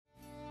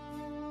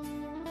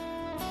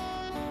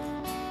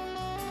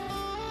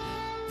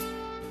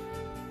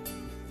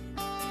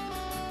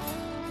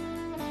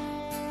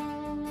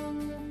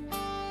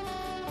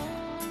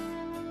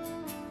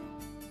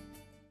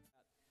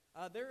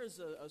there is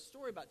a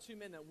story about two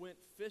men that went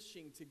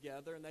fishing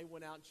together, and they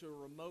went out to a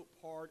remote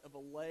part of a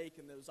lake,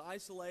 and it was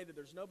isolated.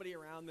 There's nobody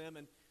around them,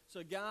 and so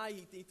a guy,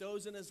 he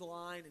throws in his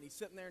line, and he's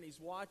sitting there, and he's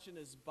watching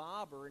his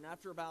bobber, and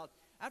after about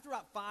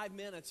 5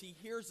 minutes, he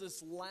hears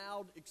this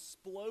loud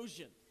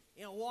explosion.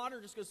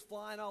 Water just goes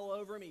flying all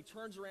over him. He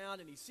turns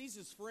around, and he sees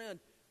his friend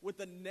with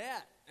the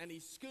net, and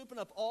he's scooping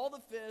up all the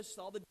fish,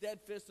 all the dead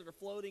fish that are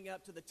floating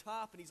up to the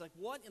top, and he's like,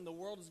 what in the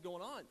world is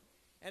going on?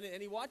 And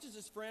he watches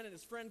his friend, and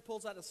his friend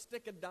pulls out a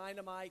stick of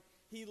dynamite.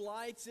 He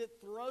lights it,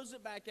 throws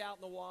it back out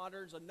in the water.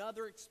 There's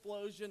another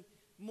explosion.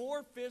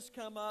 More fish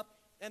come up,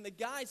 and the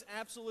guy's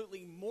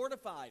absolutely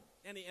mortified.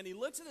 And he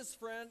looks at his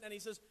friend, and he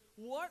says,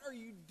 what are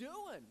you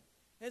doing?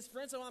 And his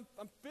friend said,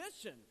 I'm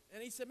fishing.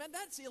 And he said, man,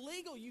 that's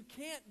illegal. You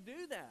can't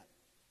do that.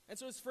 And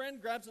so his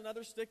friend grabs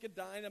another stick of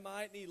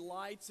dynamite, and he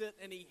lights it,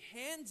 and he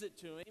hands it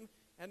to him.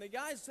 And the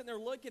guy's sitting there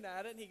looking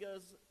at it, and he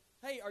goes,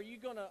 hey, are you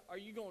gonna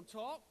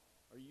talk?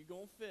 Are you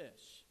going to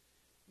fish?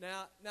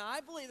 Now,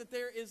 I believe that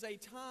there is a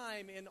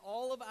time in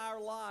all of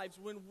our lives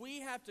when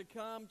we have to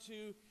come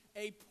to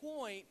a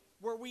point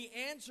where we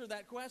answer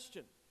that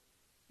question.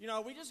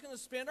 Are we just going to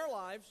spend our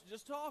lives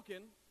just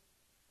talking,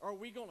 or are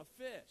we going to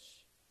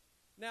fish?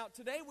 Now,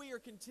 today we are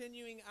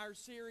continuing our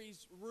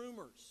series,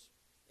 Rumors.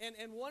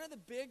 And one of the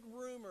big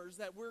rumors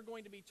that we're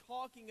going to be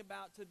talking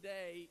about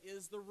today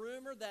is the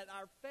rumor that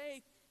our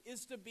faith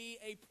is to be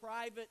a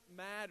private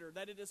matter,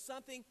 that it is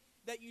something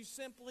that you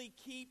simply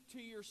keep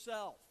to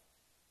yourself.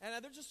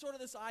 And there's just sort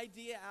of this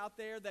idea out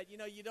there that you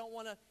don't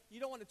want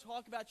to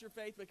talk about your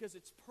faith because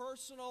it's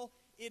personal,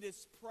 it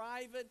is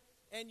private,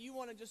 and you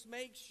want to just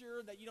make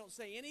sure that you don't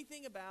say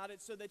anything about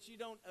it so that you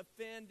don't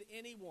offend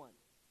anyone.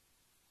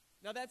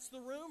 Now that's the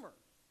rumor.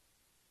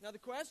 Now the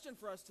question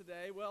for us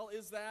today, well,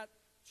 is that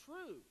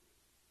true?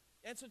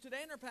 And so today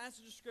in our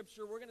passage of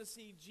Scripture, we're going to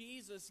see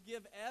Jesus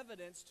give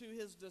evidence to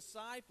his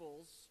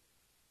disciples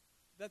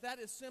that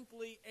is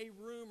simply a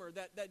rumor,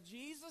 that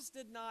Jesus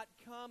did not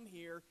come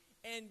here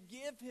and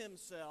give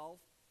himself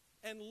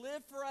and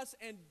live for us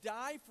and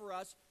die for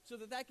us so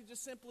that could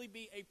just simply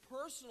be a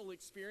personal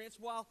experience.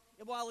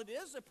 While it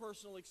is a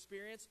personal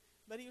experience,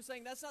 but he was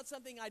saying that's not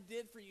something I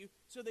did for you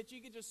so that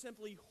you could just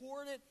simply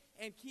hoard it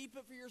and keep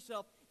it for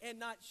yourself and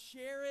not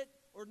share it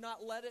or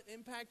not let it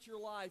impact your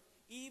life,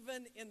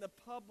 even in the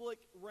public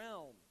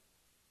realm.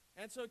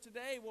 And so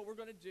today what we're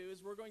going to do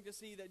is we're going to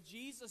see that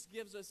Jesus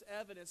gives us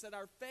evidence that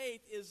our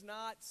faith is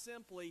not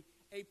simply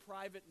a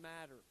private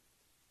matter.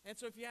 And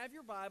so if you have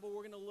your Bible,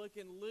 we're going to look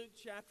in Luke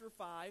chapter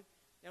 5,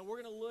 and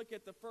we're going to look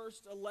at the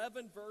first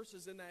 11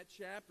 verses in that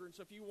chapter. And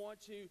so if you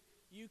want to,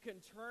 you can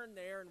turn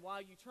there, and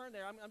while you turn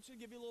there, I'm just going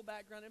to give you a little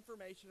background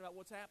information about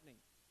what's happening.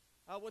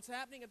 What's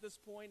happening at this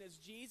point is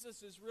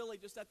Jesus is really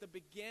just at the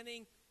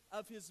beginning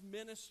of his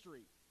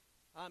ministry.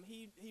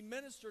 He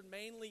ministered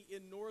mainly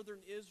in northern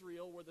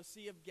Israel where the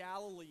Sea of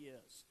Galilee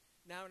is.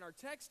 Now in our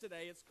text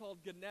today, it's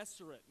called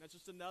Gennesaret. That's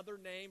just another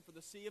name for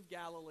the Sea of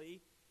Galilee.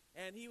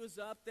 And he was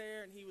up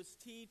there and he was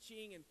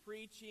teaching and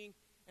preaching.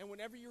 And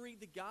whenever you read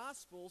the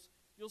Gospels,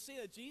 you'll see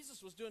that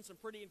Jesus was doing some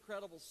pretty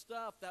incredible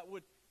stuff that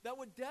would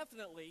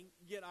definitely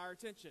get our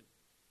attention.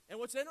 And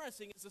what's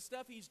interesting is the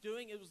stuff he's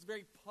doing, it was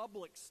very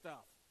public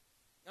stuff.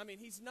 I mean,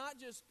 he's not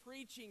just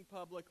preaching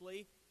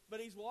publicly, but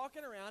he's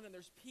walking around and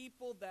there's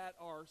people that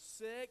are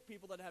sick,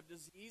 people that have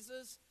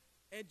diseases,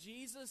 and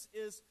Jesus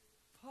is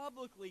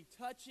publicly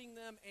touching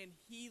them and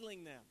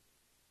healing them.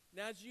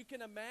 Now, as you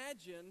can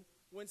imagine,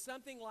 when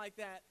something like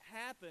that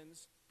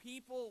happens,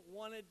 people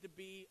wanted to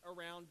be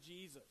around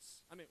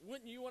Jesus. I mean,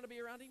 wouldn't you want to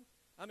be around him?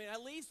 I mean,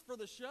 at least for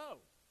the show.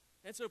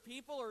 And so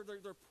people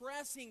they're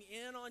pressing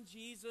in on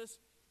Jesus.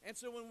 And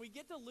so when we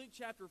get to Luke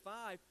chapter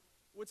 5,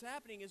 what's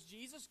happening is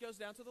Jesus goes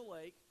down to the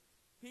lake.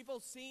 People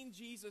have seen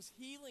Jesus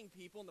healing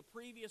people in the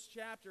previous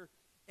chapter,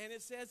 and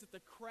it says that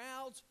the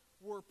crowds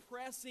were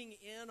pressing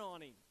in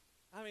on him.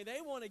 I mean,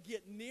 they want to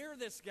get near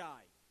this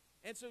guy.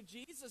 And so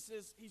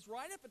he's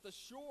right up at the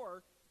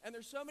shore, and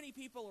there's so many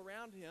people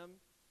around him.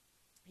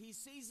 He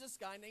sees this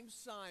guy named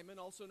Simon,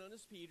 also known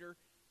as Peter.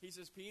 He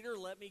says, Peter,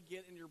 let me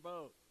get in your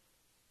boat.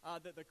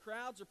 The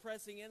crowds are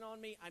pressing in on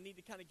me. I need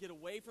to kind of get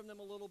away from them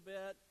a little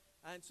bit.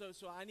 And so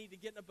I need to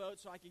get in a boat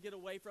so I can get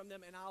away from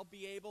them, and I'll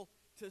be able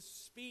to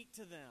speak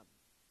to them.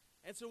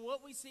 And so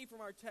what we see from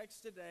our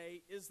text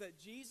today is that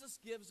Jesus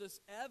gives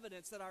us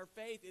evidence that our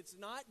faith, it's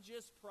not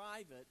just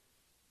private,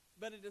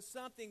 but it is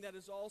something that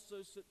is also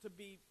to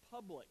be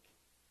public.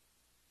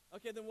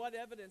 Okay, then what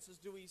evidences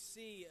do we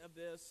see of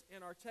this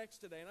in our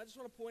text today? And I just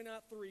want to point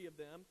out 3 of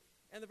them.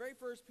 And the very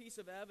first piece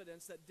of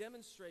evidence that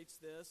demonstrates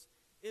this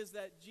is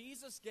that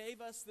Jesus gave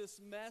us this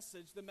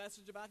message, the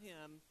message about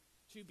him,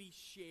 to be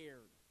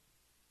shared.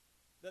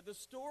 That the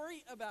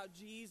story about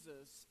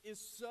Jesus is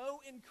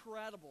so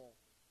incredible,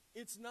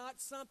 it's not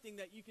something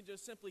that you can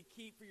just simply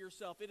keep for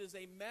yourself. It is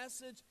a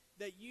message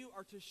that you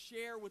are to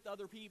share with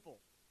other people.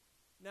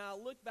 Now,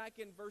 look back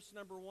in verse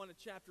number 1 of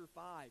chapter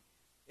 5.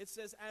 It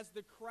says, as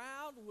the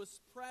crowd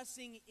was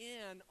pressing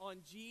in on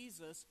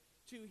Jesus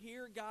to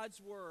hear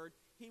God's word,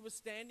 he was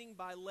standing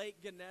by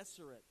Lake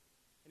Gennesaret.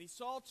 And he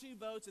saw 2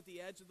 boats at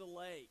the edge of the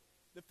lake.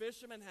 The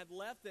fishermen had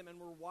left them and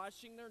were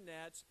washing their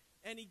nets,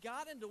 and he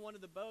got into one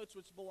of the boats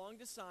which belonged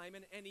to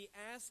Simon, and he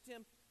asked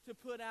him to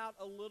put out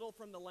a little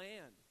from the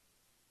land.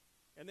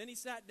 And then he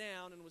sat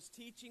down and was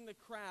teaching the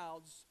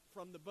crowds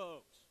from the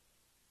boat.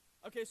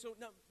 Okay, so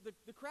now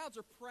the crowds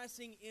are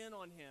pressing in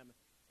on him.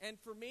 And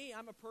for me,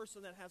 I'm a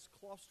person that has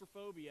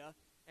claustrophobia,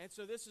 and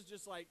so this is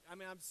just like,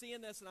 I'm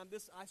seeing this, and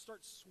I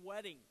start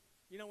sweating,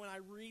 when I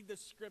read the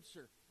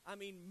scripture.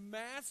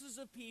 Masses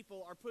of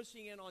people are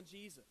pushing in on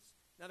Jesus.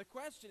 Now, the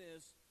question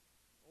is,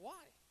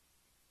 why?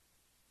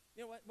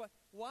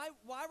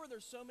 Why were there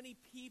so many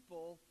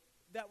people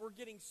that were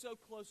getting so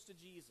close to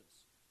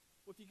Jesus?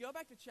 Well, if you go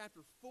back to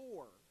chapter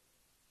 4,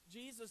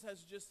 Jesus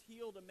has just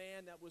healed a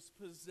man that was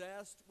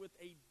possessed with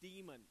a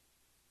demon.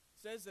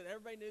 It says that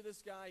everybody knew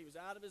this guy. He was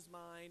out of his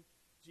mind.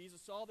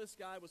 Jesus saw this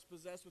guy was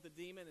possessed with a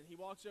demon, and he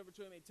walks over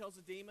to him, and he tells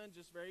the demon,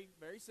 just very,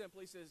 very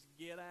simply, says,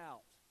 "Get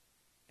out."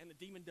 And the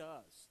demon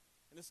does.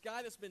 And this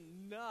guy that's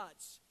been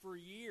nuts for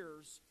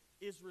years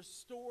is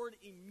restored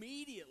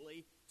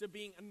immediately to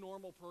being a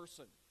normal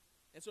person.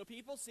 And so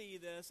people see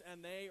this,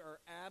 and they are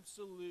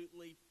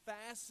absolutely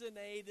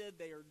fascinated.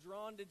 They are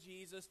drawn to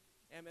Jesus,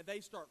 and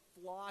they start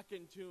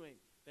flocking to him.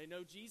 They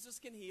know Jesus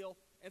can heal,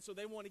 and so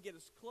they want to get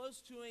as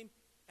close to him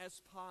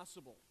as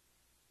possible.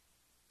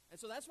 And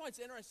so that's why it's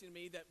interesting to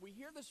me that we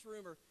hear this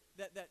rumor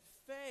that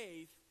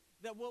faith,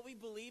 that what we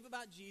believe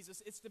about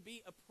Jesus, it's to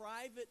be a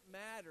private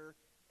matter,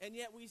 and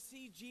yet we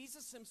see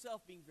Jesus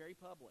himself being very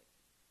public.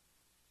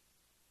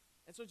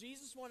 And so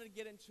Jesus wanted to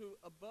get into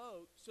a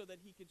boat so that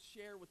he could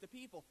share with the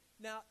people.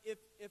 Now, if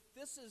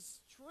this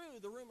is true,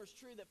 the rumor's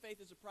true that faith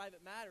is a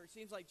private matter, it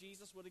seems like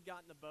Jesus would have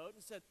gotten in a boat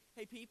and said,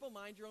 "Hey, people,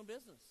 mind your own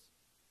business.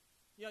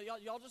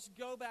 Y'all just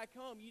go back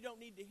home. You don't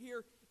need to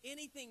hear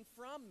anything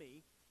from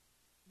me."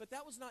 But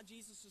that was not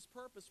Jesus'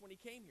 purpose when he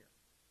came here.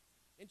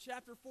 In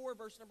chapter 4,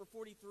 verse number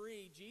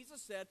 43,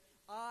 Jesus said,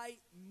 "I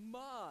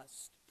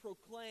must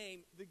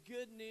proclaim the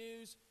good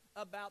news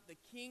about the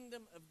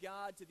kingdom of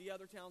God to the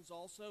other towns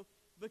also,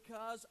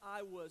 because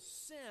I was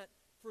sent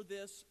for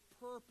this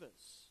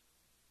purpose."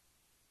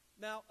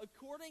 Now,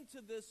 according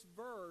to this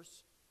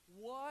verse,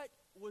 what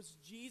was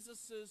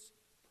Jesus'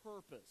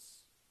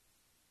 purpose?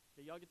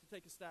 Okay, y'all get to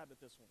take a stab at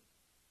this one.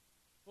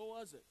 What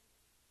was it?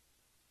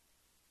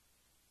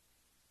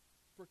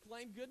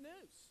 Proclaim good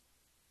news.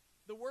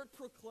 The word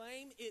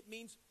proclaim, it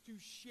means to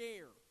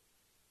share.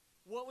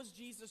 What was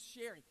Jesus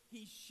sharing?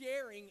 He's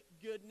sharing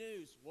good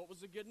news. What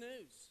was the good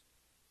news?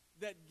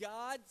 That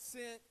God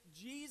sent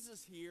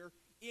Jesus here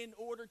in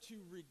order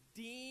to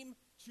redeem,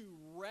 to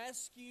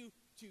rescue,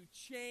 to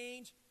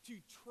change,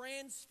 to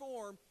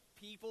transform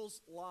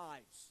people's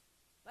lives.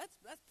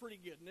 That's pretty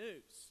good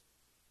news.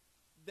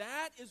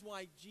 That is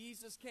why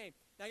Jesus came.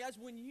 Now, guys,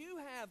 when you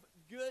have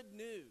good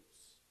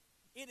news,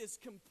 it is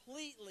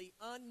completely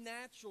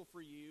unnatural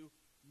for you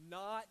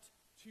not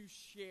to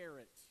share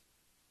it,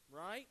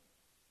 right?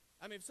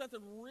 If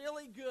something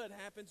really good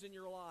happens in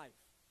your life,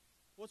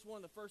 what's one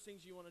of the first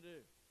things you want to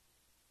do?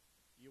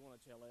 You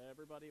want to tell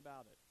everybody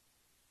about it.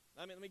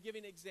 Let me give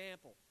you an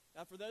example.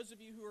 Now, for those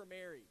of you who are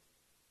married,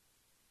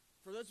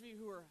 for those of you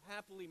who are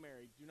happily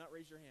married, do not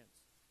raise your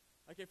hands.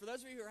 Okay, for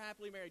those of you who are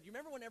happily married, do you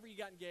remember whenever you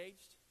got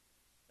engaged?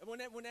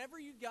 Whenever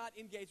you got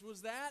engaged,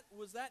 was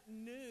that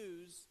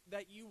news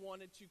that you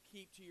wanted to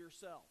keep to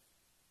yourself?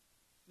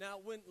 Now,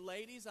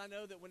 ladies, I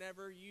know that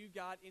whenever you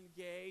got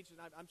engaged, and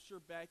I'm sure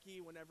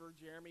Becky, whenever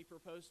Jeremy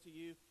proposed to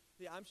you,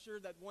 I'm sure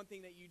that one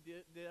thing that you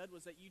did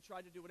was that you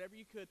tried to do whatever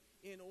you could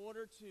in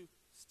order to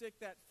stick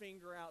that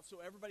finger out so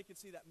everybody could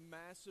see that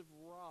massive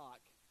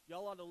rock.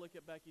 Y'all ought to look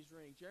at Becky's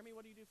ring. Jeremy,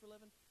 what do you do for a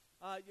living?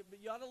 But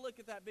you ought to look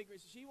at that big ring.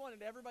 She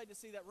wanted everybody to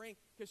see that ring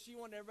because she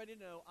wanted everybody to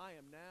know, I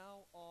am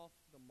now off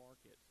the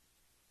market.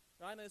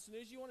 Right? And it's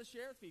news you want to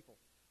share with people.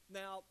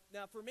 Now,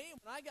 for me,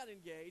 when I got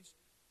engaged,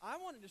 I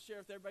wanted to share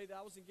with everybody that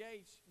I was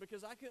engaged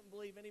because I couldn't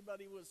believe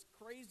anybody was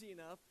crazy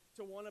enough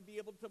to want to be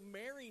able to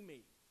marry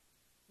me.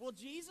 Well,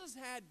 Jesus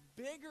had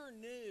bigger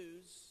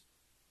news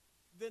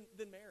than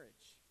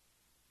marriage.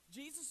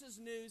 Jesus'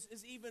 news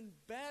is even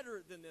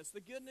better than this.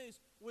 The good news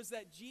was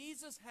that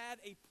Jesus had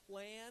a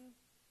plan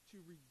to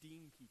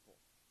redeem people.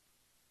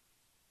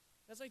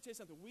 Now, let me tell you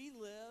something. We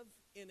live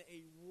in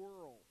a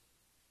world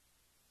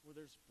where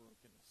there's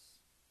brokenness.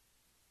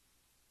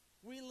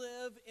 We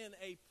live in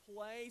a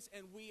place,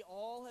 and we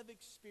all have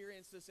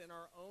experienced this in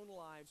our own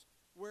lives,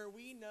 where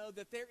we know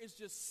that there is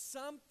just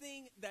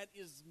something that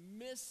is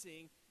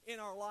missing in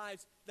our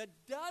lives that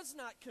does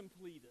not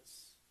complete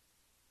us.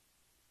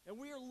 And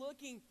we are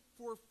looking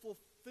for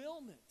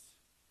fulfillment.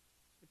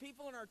 The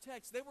people in our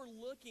text, they were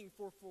looking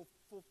for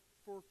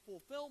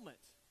fulfillment.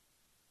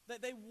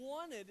 That they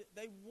wanted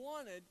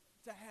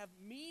to have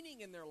meaning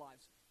in their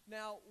lives.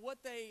 Now,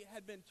 what they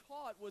had been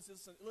taught was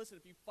this: listen,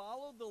 if you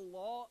follow the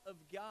law of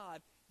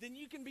God, then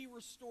you can be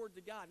restored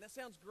to God. And that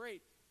sounds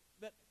great.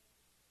 But,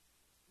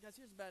 guys,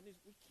 here's the bad news.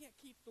 We can't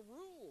keep the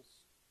rules.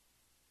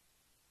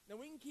 Now,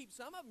 we can keep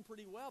some of them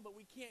pretty well, but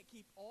we can't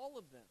keep all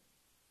of them.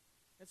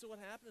 And so what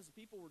happened is the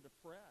people were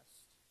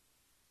depressed.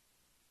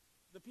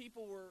 The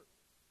people were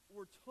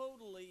were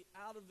totally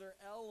out of their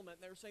element.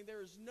 They were saying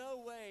there is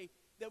no way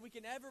that we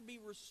can ever be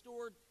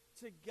restored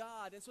to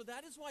God. And so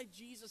that is why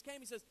Jesus came.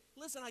 He says,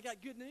 listen, I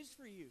got good news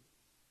for you.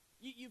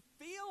 You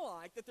feel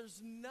like that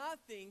there's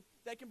nothing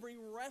that can bring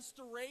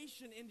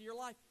restoration into your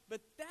life,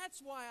 but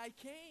that's why I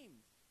came.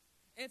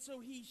 And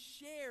so he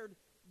shared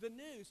the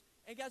news.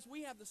 And guys,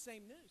 we have the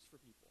same news for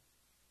people.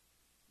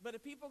 But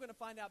if people are going to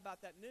find out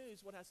about that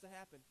news, what has to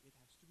happen? It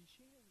has to be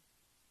shared.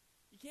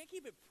 You can't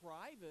keep it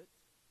private.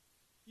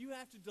 You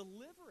have to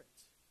deliver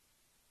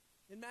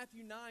it. In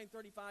Matthew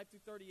 9:35 through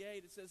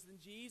 38, it says, Then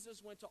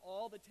Jesus went to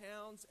all the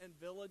towns and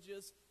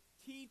villages,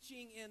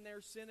 teaching in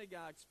their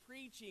synagogues,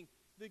 preaching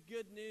the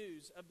good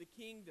news of the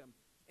kingdom,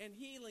 and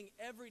healing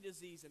every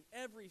disease and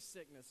every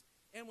sickness.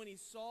 And when he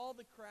saw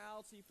the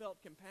crowds, he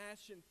felt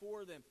compassion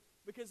for them,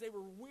 because they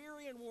were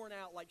weary and worn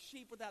out like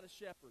sheep without a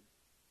shepherd.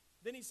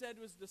 Then he said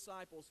to his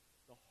disciples,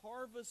 The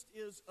harvest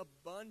is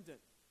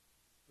abundant,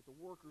 but the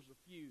workers are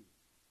few.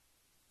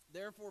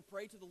 Therefore,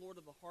 pray to the Lord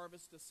of the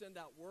harvest to send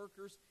out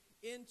workers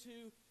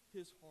into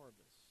his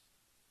harvest.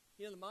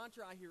 You know, the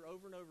mantra I hear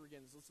over and over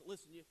again is,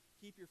 listen, you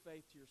keep your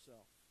faith to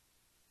yourself.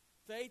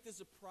 Faith is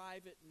a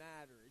private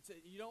matter.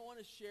 You don't want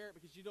to share it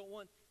because you don't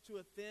want to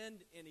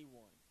offend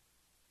anyone.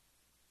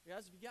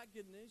 Guys, if you got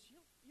good news, you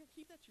don't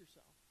keep that to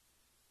yourself.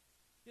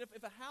 You know,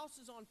 if a house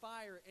is on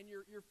fire and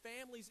your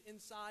family's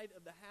inside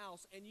of the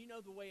house and you know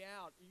the way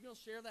out, are you going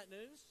to share that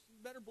news? You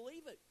better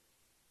believe it.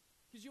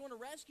 Because you want to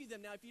rescue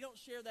them. Now, if you don't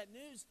share that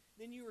news,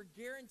 then you are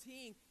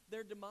guaranteeing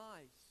their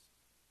demise.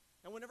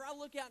 And whenever I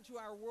look out into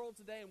our world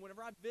today and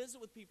whenever I visit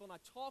with people and I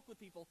talk with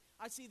people,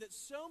 I see that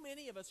so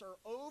many of us are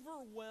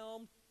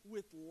overwhelmed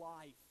with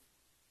life.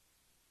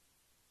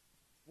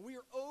 We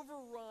are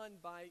overrun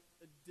by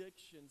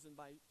addictions and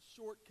by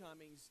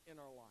shortcomings in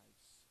our lives.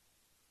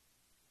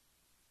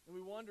 And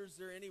we wonder, is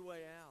there any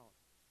way out?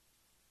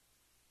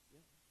 Yeah,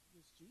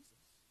 it's Jesus.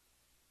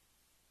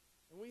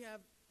 And we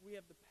have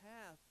the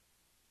path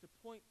to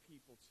point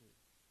people to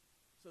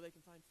so they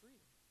can find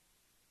freedom.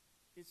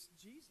 It's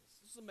Jesus.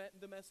 This is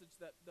the message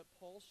that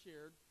Paul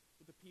shared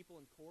with the people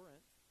in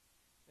Corinth.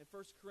 In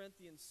 1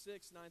 Corinthians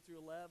 6, 9 through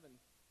 11,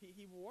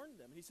 he warned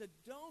them. He said,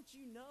 Don't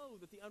you know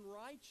that the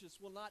unrighteous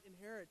will not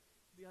inherit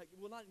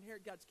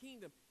God's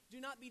kingdom?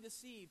 Do not be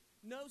deceived.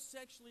 No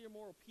sexually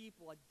immoral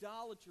people,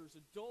 idolaters,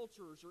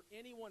 adulterers, or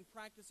anyone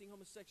practicing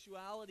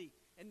homosexuality,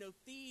 and no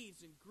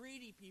thieves and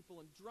greedy people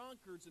and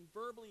drunkards and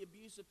verbally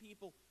abusive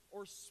people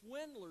or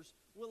swindlers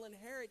will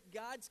inherit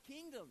God's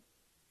kingdom.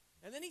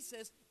 And then he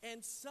says,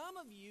 and some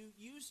of you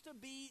used to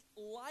be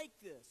like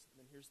this. And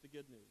then here's the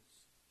good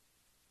news.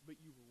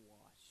 But you were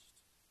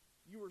washed.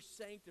 You were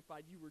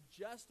sanctified. You were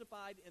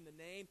justified in the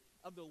name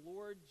of the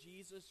Lord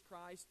Jesus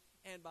Christ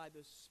and by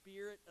the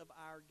Spirit of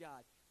our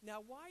God.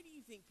 Now, why do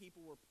you think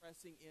people were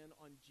pressing in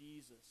on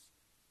Jesus?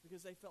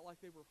 Because they felt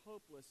like they were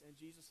hopeless, and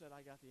Jesus said,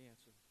 I got the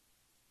answer.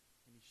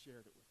 And he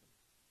shared it with them.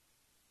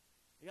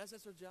 You guys,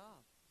 that's our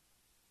job.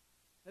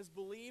 As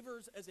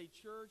believers, as a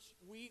church,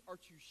 we are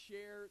to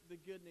share the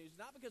good news,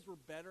 not because we're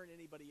better than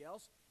anybody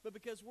else, but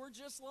because we're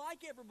just like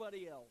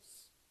everybody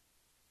else.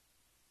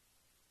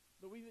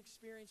 But we've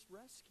experienced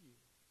rescue.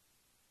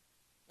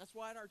 That's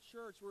why at our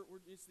church,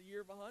 it's the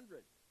year of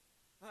 100.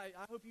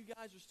 I hope you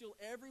guys are still,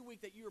 every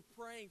week, that you are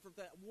praying for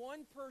that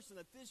one person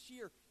that this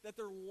year, that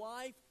their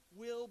life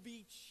will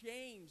be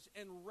changed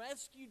and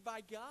rescued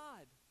by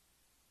God.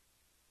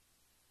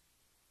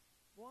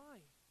 Why?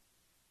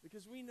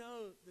 Because we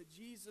know that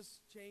Jesus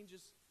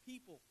changes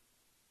people.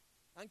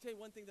 I can tell you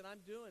one thing that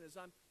I'm doing is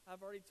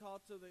I've already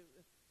talked to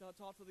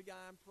the guy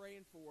I'm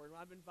praying for, and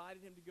I've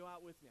invited him to go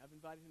out with me. I've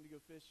invited him to go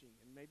fishing,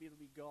 and maybe it'll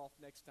be golf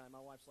next time. My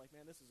wife's like,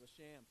 man, this is a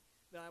sham.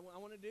 That I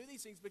want to do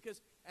these things because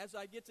as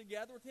I get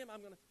together with him,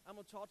 I'm going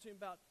to talk to him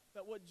about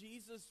what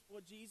Jesus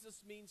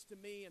means to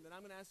me, and then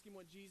I'm going to ask him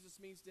what Jesus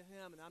means to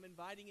him, and I'm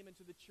inviting him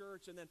into the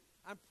church, and then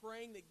I'm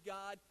praying that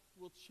God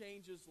will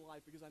change his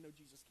life because I know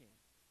Jesus can.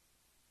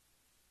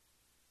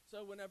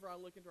 So whenever I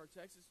look into our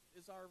text,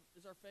 is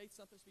our faith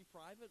something to be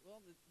private?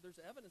 Well, there's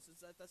evidence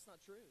that that's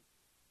not true.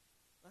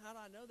 Now, how do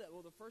I know that?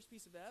 Well, the first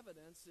piece of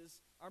evidence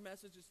is our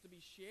message is to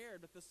be shared,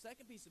 but the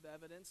second piece of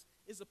evidence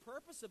is the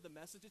purpose of the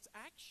message. It's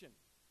action.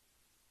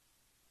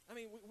 I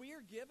mean, we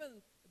are given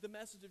the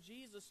message of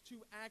Jesus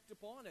to act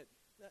upon it.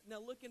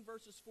 Now look in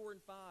verses 4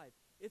 and 5.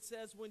 It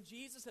says, when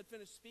Jesus had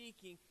finished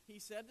speaking, he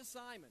said to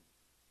Simon,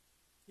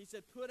 he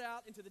said, put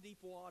out into the deep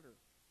water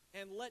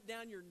and let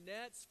down your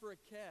nets for a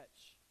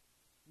catch.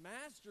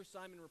 Master,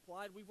 Simon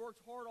replied, we've worked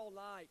hard all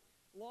night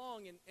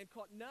long and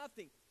caught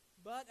nothing,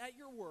 but at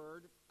your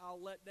word, I'll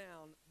let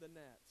down the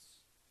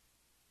nets.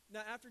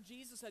 Now, after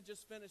Jesus had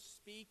just finished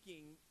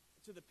speaking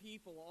to the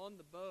people on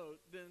the boat,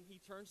 then he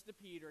turns to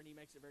Peter and he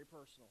makes it very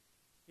personal.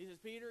 He says,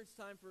 Peter, it's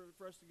time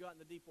for us to go out in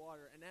the deep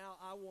water, and now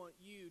I want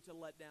you to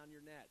let down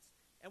your nets.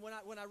 And when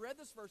I read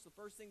this verse, the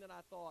first thing that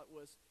I thought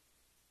was,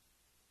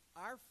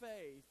 our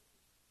faith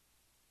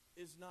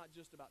is not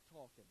just about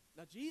talking.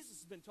 Now,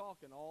 Jesus has been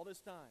talking all this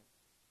time.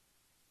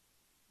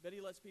 But he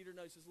lets Peter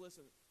know, he says,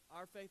 listen,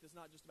 our faith is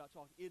not just about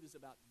talking, it is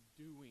about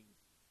doing.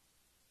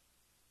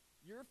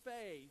 Your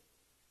faith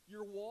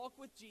Your walk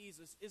with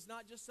Jesus is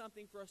not just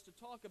something for us to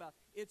talk about.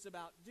 It's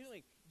about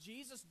doing.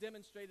 Jesus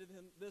demonstrated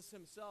this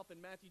himself in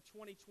Matthew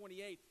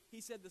 20:28. He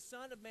said, the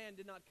Son of Man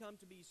did not come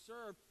to be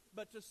served,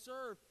 but to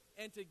serve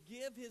and to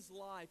give his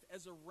life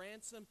as a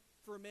ransom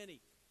for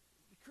many.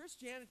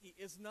 Christianity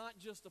is not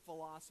just a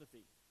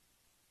philosophy.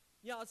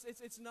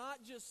 It's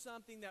not just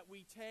something that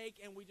we take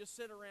and we just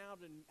sit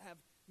around and have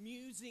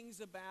musings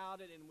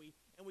about it and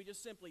we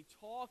just simply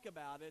talk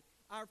about it.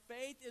 Our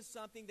faith is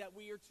something that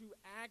we are to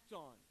act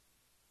on.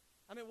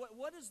 I mean,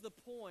 what is the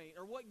point,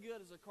 or what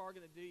good is a car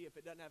going to do you if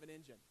it doesn't have an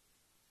engine?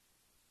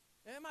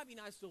 And it might be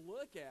nice to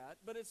look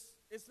at, but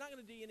it's not going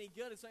to do you any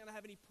good. It's not going to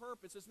have any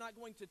purpose. It's not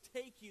going to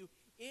take you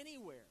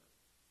anywhere.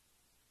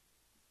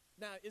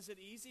 Now, is it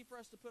easy for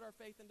us to put our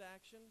faith into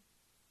action?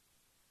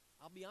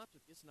 I'll be honest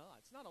with you, it's not.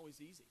 It's not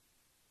always easy.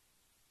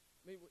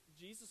 I mean,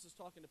 Jesus is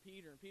talking to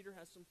Peter, and Peter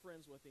has some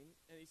friends with him,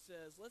 and he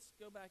says, let's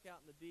go back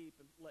out in the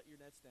deep and let your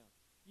nets down.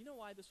 You know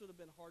why this would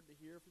have been hard to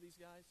hear for these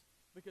guys?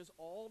 Because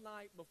all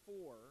night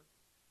before,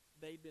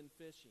 they'd been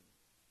fishing.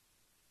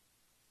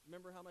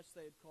 Remember how much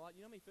they had caught?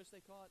 You know how many fish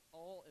they caught?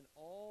 In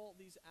all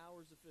these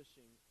hours of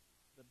fishing,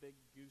 the big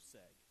goose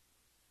egg.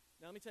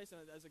 Now, let me tell you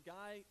something. As a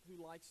guy who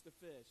likes to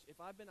fish, if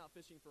I've been out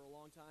fishing for a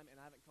long time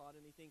and I haven't caught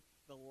anything,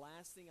 the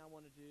last thing I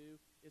want to do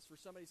is for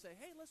somebody to say,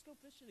 hey, let's go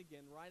fishing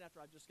again right after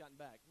I've just gotten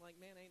back. I'm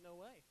like, man, ain't no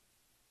way.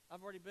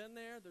 I've already been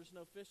there. There's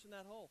no fish in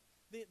that hole.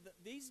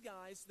 These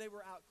guys, they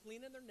were out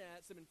cleaning their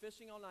nets. They've been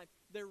fishing all night.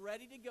 They're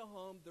ready to go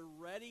home. They're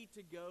ready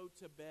to go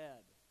to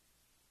bed.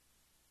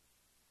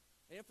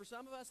 And for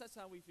some of us, that's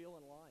how we feel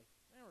in life.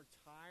 Man, we're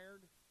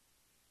tired.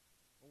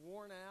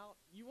 Worn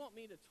out. You want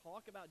me to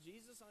talk about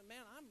Jesus?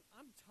 Man,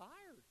 I'm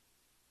tired.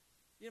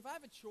 If I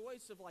have a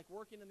choice of like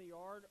working in the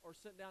yard or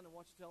sitting down and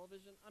watching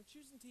television, I'm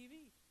choosing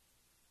TV.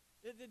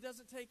 It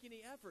doesn't take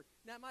any effort.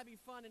 Now, it might be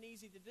fun and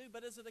easy to do,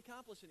 but does it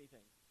accomplish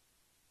anything?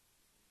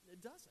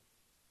 It doesn't.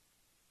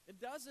 It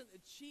doesn't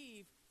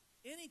achieve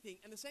anything.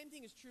 And the same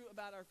thing is true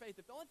about our faith.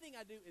 If the only thing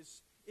I do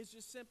is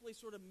just simply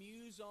sort of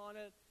muse on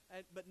it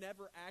but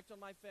never act on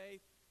my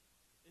faith,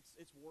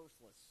 it's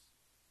worthless.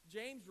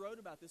 James wrote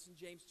about this in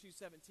James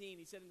 2:17.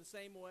 He said, in the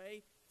same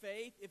way,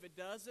 faith, if it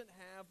doesn't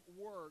have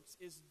works,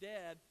 is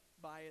dead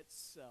by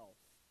itself.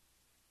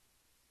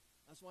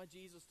 That's why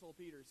Jesus told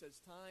Peter, he says,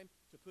 it's time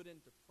to put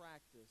into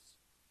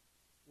practice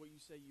what you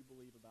say you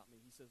believe about me.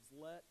 He says,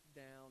 let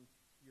down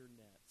your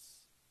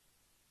nets.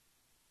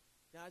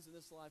 Guys, in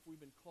this life, we've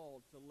been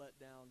called to let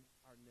down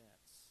our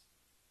nets.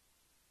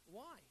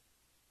 Why?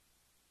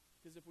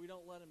 Because if we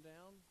don't let them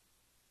down,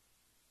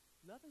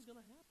 nothing's going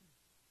to happen.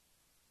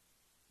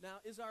 Now,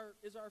 is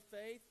our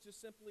faith just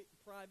simply a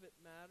private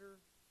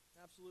matter?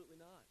 Absolutely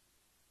not.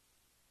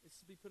 It's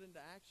to be put into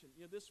action.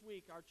 This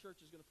week, our church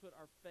is going to put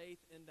our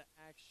faith into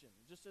action.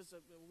 Just as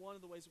one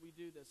of the ways that we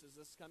do this is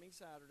this coming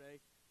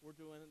Saturday, we're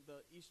doing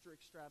the Easter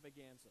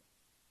extravaganza.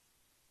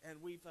 And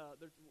we're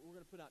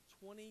going to put out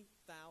 20,000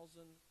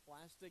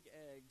 plastic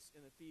eggs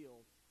in a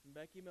field. And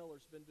Becky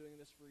Miller's been doing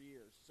this for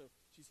years. So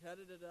she's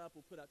headed it up.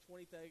 We'll put out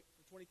 20,000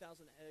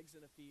 eggs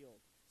in a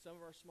field. Some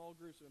of our small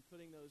groups have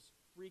been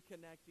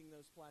reconnecting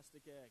those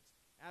plastic eggs.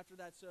 After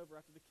that's over,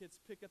 after the kids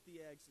pick up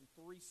the eggs in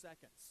 3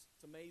 seconds,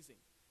 it's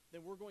amazing,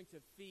 then we're going to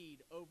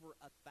feed over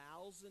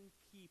 1,000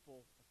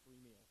 people a free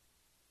meal.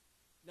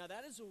 Now,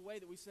 that is a way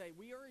that we say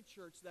we are a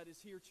church that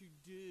is here to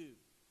do.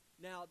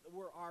 Now,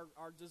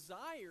 our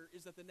desire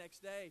is that the next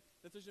day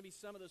that there's going to be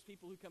some of those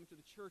people who come to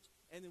the church,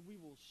 and then we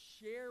will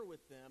share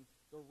with them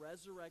the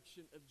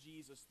resurrection of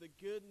Jesus, the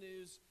good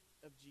news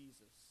of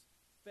Jesus.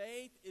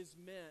 Faith is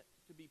meant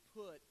to be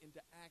put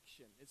into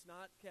action. It's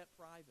not kept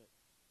private.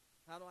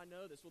 How do I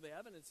know this? Well, the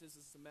evidence is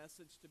it's a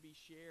message to be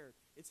shared.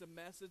 It's a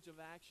message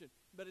of action,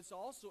 but it's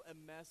also a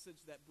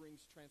message that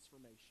brings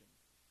transformation.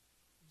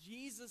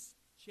 Jesus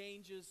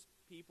changes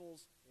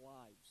people's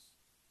lives.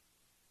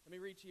 Let me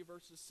read to you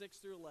verses 6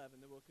 through 11,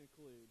 then we'll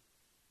conclude.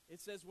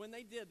 It says, when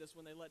they did this,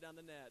 when they let down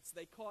the nets,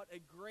 they caught a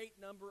great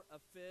number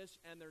of fish,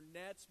 and their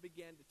nets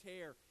began to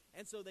tear.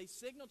 And so they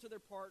signaled to their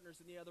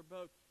partners in the other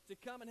boat to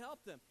come and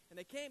help them. And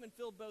they came and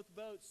filled both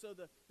boats, so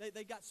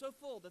they got so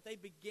full that they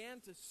began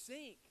to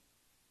sink.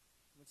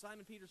 When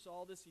Simon Peter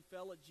saw this, he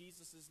fell at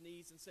Jesus'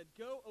 knees and said,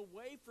 go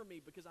away from me,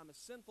 because I'm a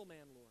sinful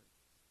man, Lord.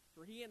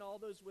 For he and all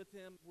those with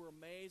him were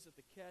amazed at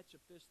the catch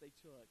of fish they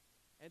took.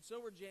 And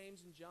so were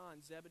James and John,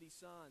 Zebedee's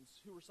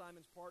sons, who were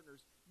Simon's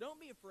partners. Don't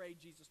be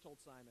afraid, Jesus told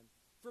Simon.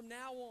 From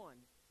now on,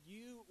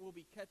 you will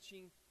be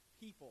catching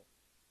people.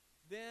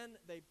 Then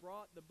they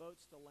brought the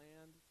boats to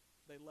land.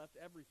 They left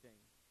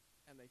everything,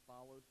 and they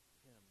followed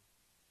him.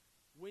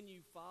 When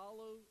you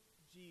follow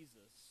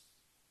Jesus,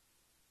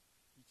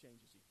 he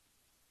changes you.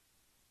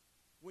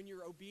 When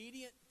you're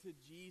obedient to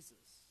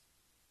Jesus,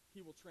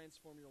 he will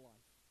transform your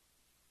life.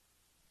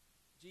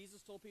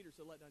 Jesus told Peter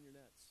to let down your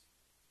nets.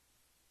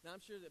 Now,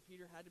 I'm sure that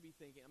Peter had to be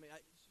thinking,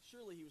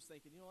 surely he was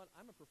thinking, you know what,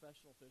 I'm a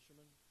professional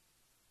fisherman.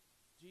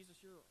 Jesus,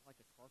 you're like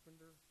a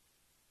carpenter.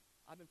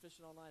 I've been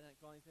fishing all night, I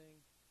haven't caught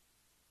anything.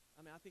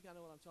 I think I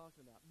know what I'm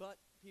talking about. But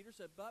Peter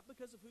said, but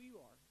because of who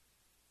you are,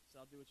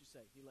 so I'll do what you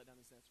say. He let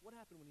down his nets. What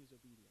happened when he was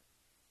obedient?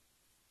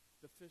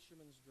 the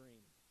fisherman's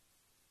dream.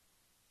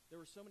 There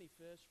were so many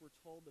fish, we're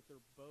told that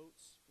their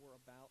boats were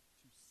about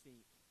to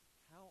sink.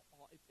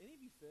 If any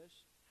of you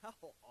fish, how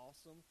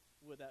awesome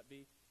would that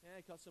be?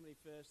 I caught so many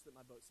fish that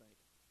my boat sank.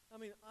 I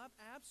mean,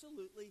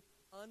 absolutely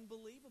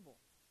unbelievable.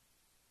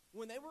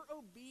 When they were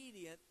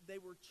obedient, they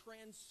were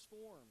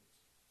transformed.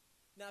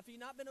 Now, if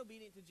you've not been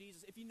obedient to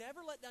Jesus, if you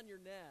never let down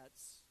your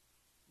nets,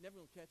 you're never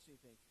going to catch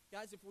anything.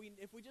 Guys, if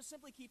we just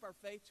simply keep our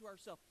faith to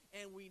ourselves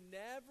and we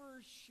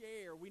never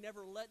share, we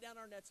never let down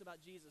our nets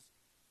about Jesus,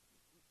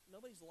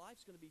 nobody's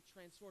life's going to be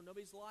transformed.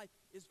 Nobody's life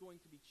is going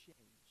to be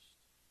changed.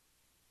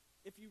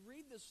 If you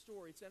read this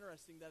story, it's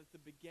interesting that at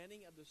the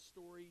beginning of the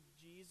story,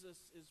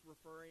 Jesus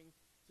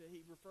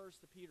he refers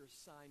to Peter as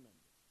Simon.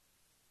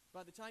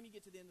 By the time you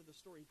get to the end of the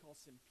story, he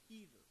calls him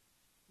Peter.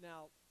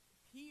 Now,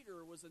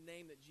 Peter was a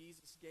name that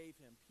Jesus gave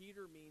him.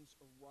 Peter means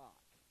a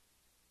rock.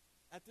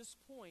 At this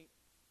point,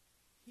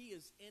 he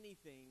is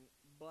anything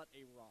but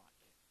a rock.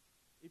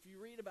 If you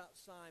read about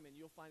Simon,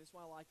 you'll find, that's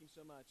why I like him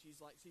so much.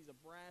 He's a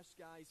brash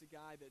guy. He's a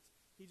guy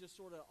he's just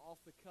sort of off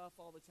the cuff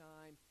all the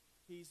time.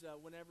 He's,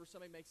 whenever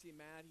somebody makes him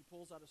mad, he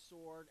pulls out a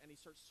sword and he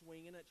starts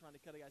swinging it, trying to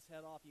cut a guy's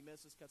head off. He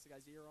misses, cuts the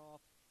guy's ear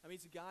off. I mean,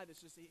 he's a guy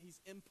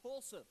he's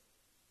impulsive.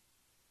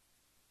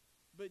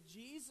 But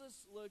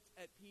Jesus looked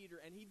at Peter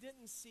and he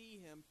didn't see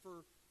him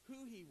for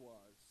who he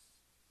was.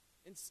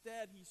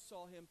 Instead, he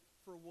saw him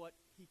for what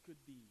he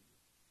could be.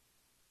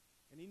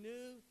 And he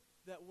knew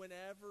that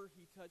whenever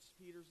he touched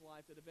Peter's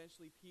life, that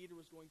eventually Peter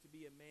was going to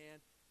be a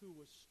man who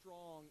was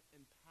strong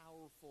and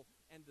powerful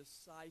and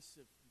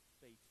decisive and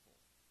faithful.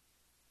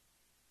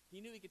 He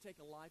knew he could take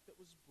a life that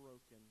was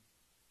broken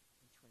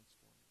and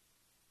transform it.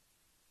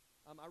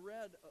 I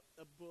read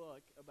a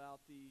book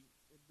about the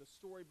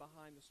story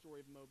behind the story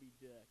of Moby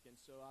Dick, and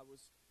so I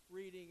was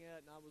reading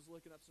it, and I was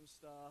looking up some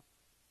stuff,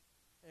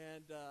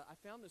 and I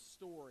found this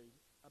story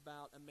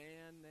about a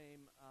man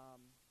named,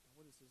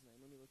 what is his name?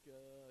 Let me look,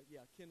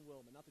 Ken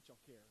Willman. Not that y'all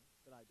care,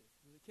 but I do.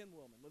 Ken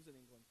Willman lives in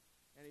England,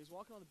 and he's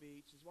walking on the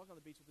beach. He's walking on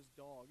the beach with his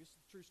dog. This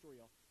is a true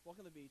story, y'all.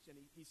 Walking on the beach, and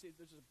he sees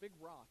there's just a big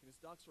rock, and his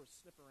dog sort of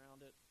sniffing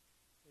around it.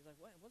 He's like,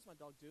 what's my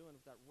dog doing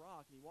with that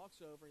rock? And he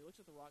walks over, and he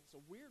looks at the rock. It's a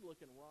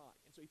weird-looking rock.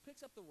 And so he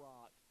picks up the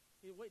rock.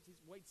 He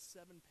weighed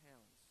 7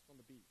 pounds on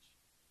the beach.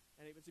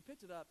 And as he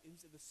picked it up, he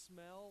said the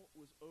smell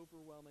was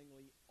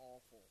overwhelmingly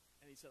awful.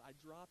 And he said, I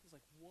dropped. He's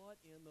like, what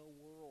in the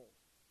world?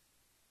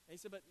 And he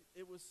said, but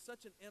it was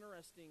such an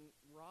interesting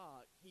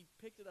rock. He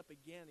picked it up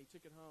again. He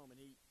took it home,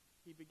 and he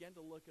began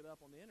to look it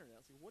up on the internet.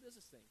 I was like, what is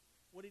this thing?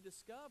 What he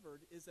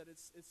discovered is that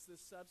it's this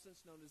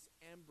substance known as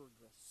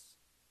ambergris.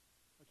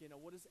 Okay,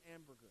 now what is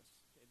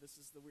ambergris? Okay, this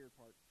is the weird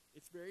part.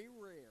 It's very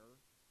rare.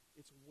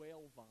 It's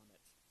whale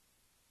vomit.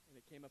 And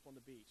it came up on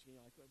the beach. And you're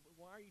like,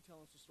 why are you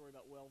telling us a story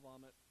about whale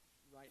vomit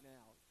right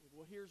now?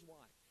 Well, here's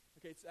why.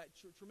 Okay, it's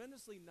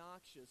tremendously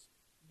noxious,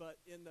 but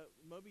in the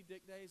Moby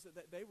Dick days,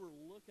 they were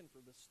looking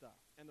for this stuff.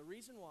 And the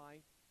reason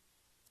why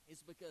is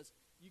because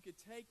you could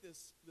take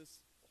this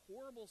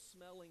horrible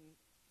smelling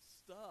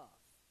stuff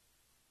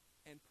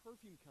and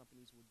perfume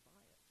companies would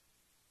buy it.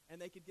 And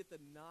they could get the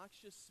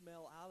noxious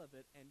smell out of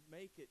it and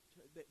make it,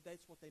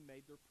 that's what they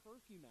made their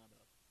perfume out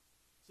of.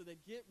 So they'd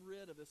get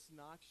rid of this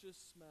noxious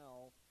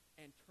smell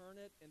and turn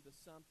it into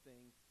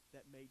something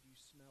that made you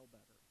smell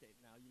better. Okay,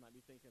 now you might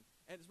be thinking,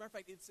 and as a matter of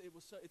fact, it's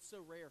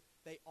so rare.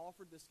 They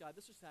offered this guy,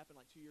 this just happened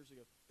like 2 years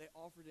ago,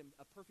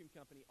 a perfume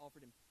company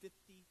offered him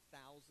 $50,000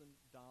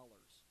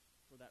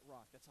 for that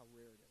rock. That's how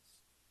rare it is.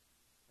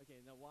 Okay,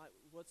 now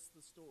what's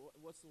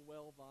the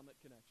whale vomit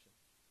connection?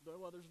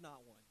 Well, there's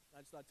not one.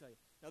 I just thought I'd tell you.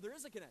 Now, there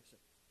is a connection.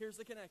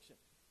 Here's the connection.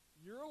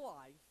 Your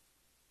life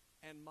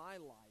and my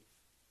life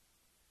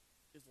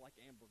is like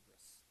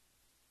ambergris.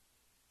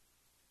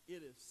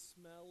 It is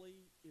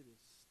smelly. It is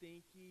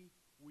stinky.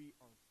 We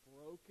are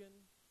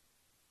broken.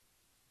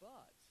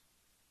 But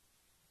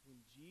when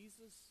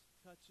Jesus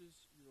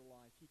touches your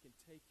life, he can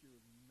take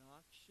your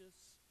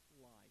noxious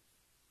life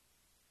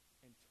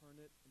and turn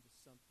it into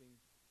something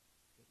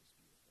that is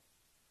beautiful.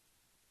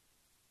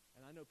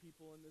 And I know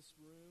people in this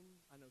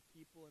room, I know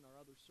people in our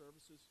other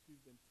services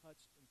who've been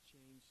touched and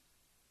changed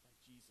by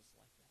Jesus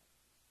like that.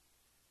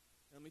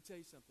 And let me tell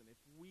you something. If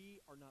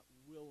we are not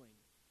willing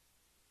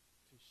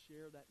to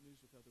share that news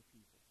with other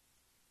people,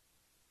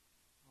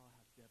 oh,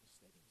 how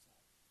devastating is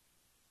that?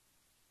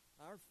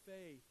 Our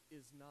faith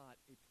is not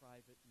a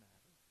private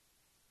matter.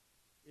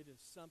 It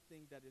is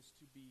something that is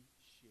to be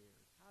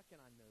shared. How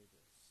can I know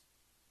this?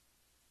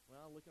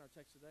 Well, look at our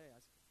text today.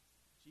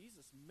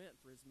 Jesus meant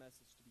for his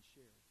message to be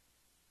shared.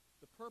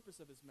 The purpose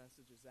of his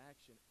message is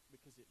action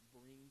because it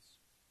brings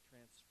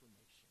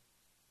transformation.